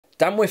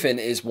Dan Wiffen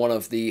is one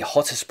of the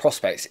hottest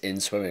prospects in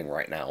swimming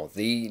right now.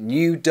 The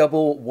new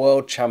double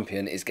world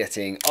champion is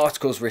getting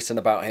articles written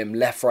about him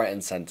left, right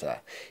and centre.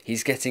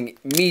 He's getting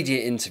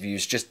media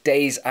interviews just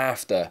days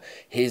after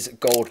his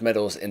gold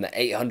medals in the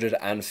 800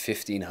 and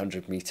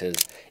 1500 metres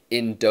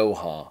in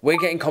Doha. We're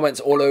getting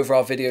comments all over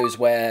our videos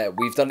where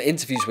we've done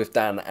interviews with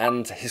Dan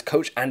and his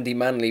coach Andy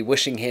Manley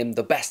wishing him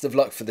the best of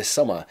luck for this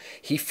summer.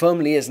 He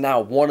firmly is now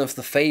one of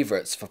the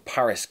favourites for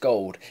Paris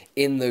gold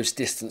in those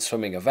distance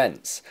swimming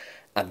events.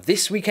 And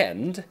this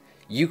weekend,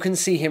 you can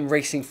see him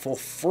racing for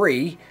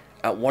free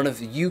at one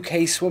of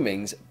UK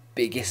swimming's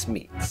biggest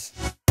meets.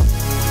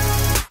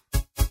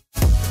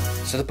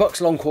 So the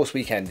BUCS Long Course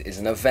Weekend is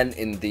an event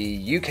in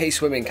the UK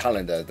swimming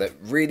calendar that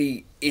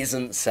really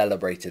isn't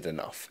celebrated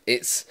enough.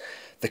 It's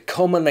the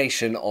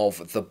culmination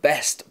of the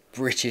best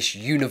British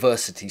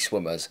university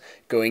swimmers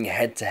going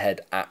head to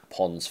head at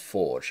Ponds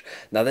Forge.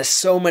 Now there's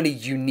so many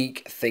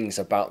unique things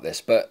about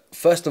this, but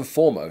first and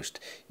foremost,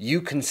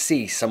 you can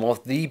see some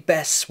of the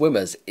best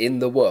swimmers in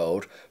the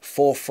world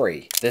for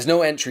free. There's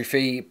no entry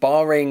fee,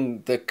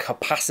 barring the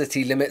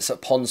capacity limits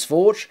at Ponds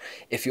Forge.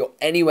 If you're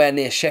anywhere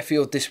near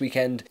Sheffield this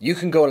weekend, you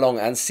can go along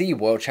and see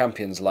world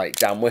champions like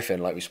Dan Wiffen,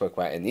 like we spoke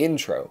about in the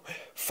intro,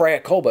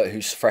 Freya Colbert,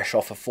 who's fresh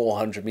off a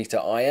 400 metre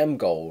IM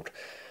gold.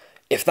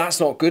 If that's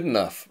not good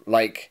enough,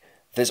 like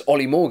there's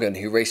Ollie Morgan,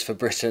 who raced for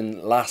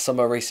Britain last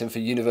summer racing for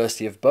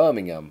University of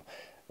Birmingham.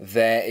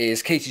 There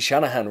is Katie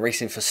Shanahan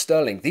racing for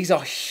Stirling. These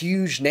are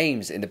huge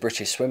names in the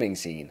British swimming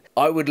scene.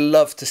 I would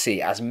love to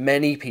see as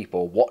many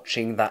people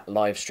watching that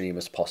live stream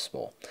as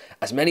possible.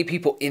 As many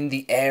people in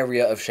the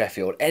area of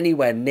Sheffield,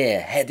 anywhere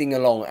near, heading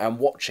along and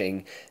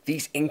watching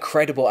these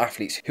incredible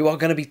athletes who are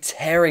going to be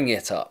tearing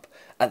it up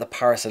at the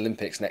Paris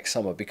Olympics next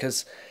summer.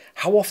 Because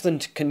how often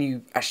can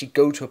you actually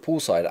go to a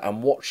poolside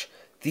and watch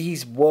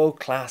these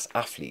world-class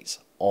athletes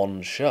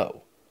on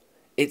show?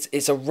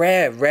 It's a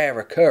rare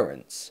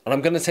occurrence. And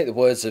I'm going to take the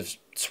words of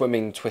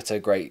swimming Twitter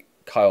great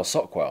Kyle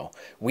Sockwell.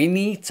 We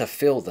need to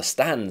fill the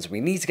stands. We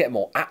need to get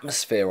more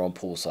atmosphere on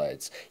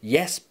poolsides.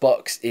 Yes,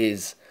 BUCS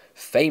is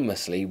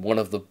famously one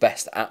of the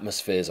best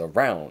atmospheres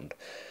around.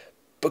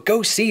 But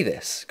go see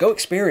this. Go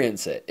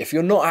experience it. If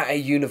you're not at a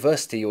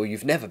university or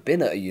you've never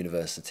been at a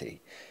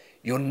university,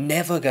 you're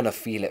never going to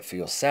feel it for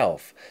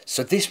yourself.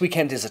 So this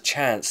weekend is a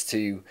chance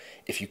to,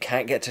 if you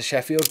can't get to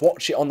Sheffield,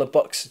 watch it on the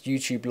BUCS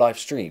YouTube live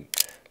stream.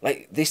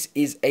 Like, this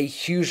is a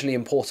hugely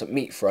important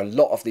meet for a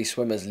lot of these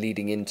swimmers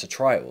leading into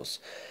trials.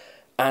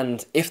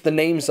 And if the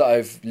names that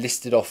I've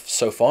listed off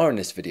so far in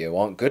this video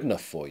aren't good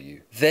enough for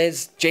you,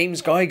 there's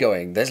James Guy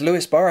going, there's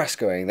Lewis Barras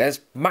going,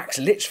 there's Max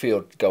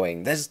Litchfield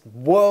going, there's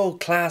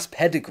world-class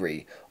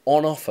pedigree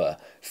on offer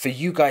for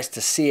you guys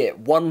to see it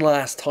one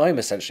last time,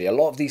 essentially. A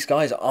lot of these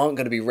guys aren't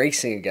going to be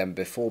racing again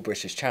before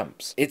British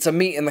champs. It's a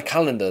meet in the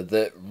calendar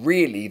that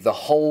really the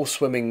whole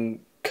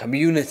swimming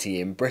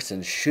community in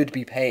Britain should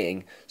be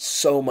paying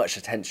so much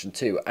attention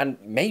to, and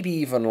maybe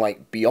even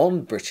like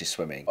beyond British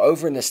swimming.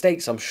 Over in the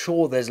States, I'm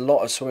sure there's a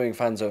lot of swimming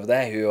fans over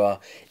there who are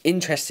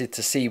interested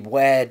to see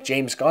where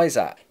James Guy's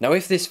at. Now,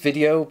 if this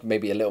video,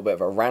 maybe a little bit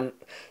of a rant,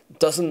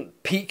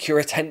 doesn't pique your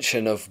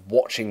attention of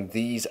watching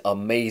these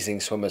amazing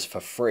swimmers for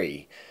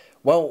free,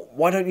 well,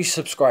 why don't you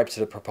subscribe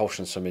to the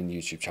Propulsion Swimming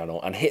YouTube channel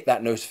and hit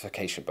that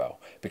notification bell?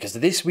 Because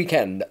this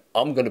weekend,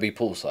 I'm going to be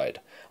poolside.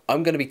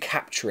 I'm going to be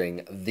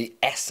capturing the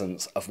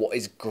essence of what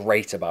is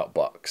great about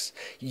BUCS.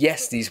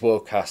 Yes, these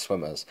world-class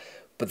swimmers,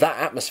 but that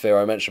atmosphere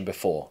I mentioned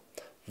before,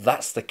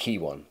 that's the key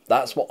one.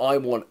 That's what I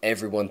want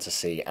everyone to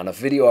see, and a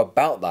video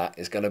about that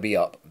is going to be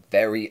up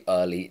very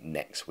early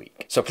next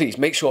week. So please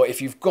make sure, if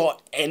you've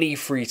got any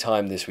free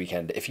time this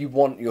weekend, if you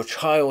want your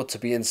child to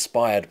be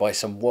inspired by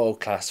some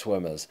world-class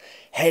swimmers,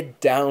 head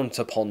down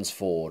to Ponds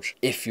Forge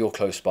if you're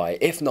close by.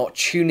 If not,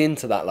 tune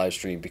into that live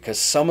stream, because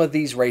some of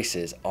these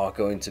races are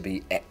going to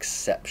be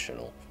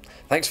exceptional.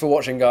 Thanks for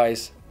watching,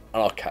 guys,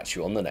 and I'll catch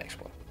you on the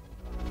next one.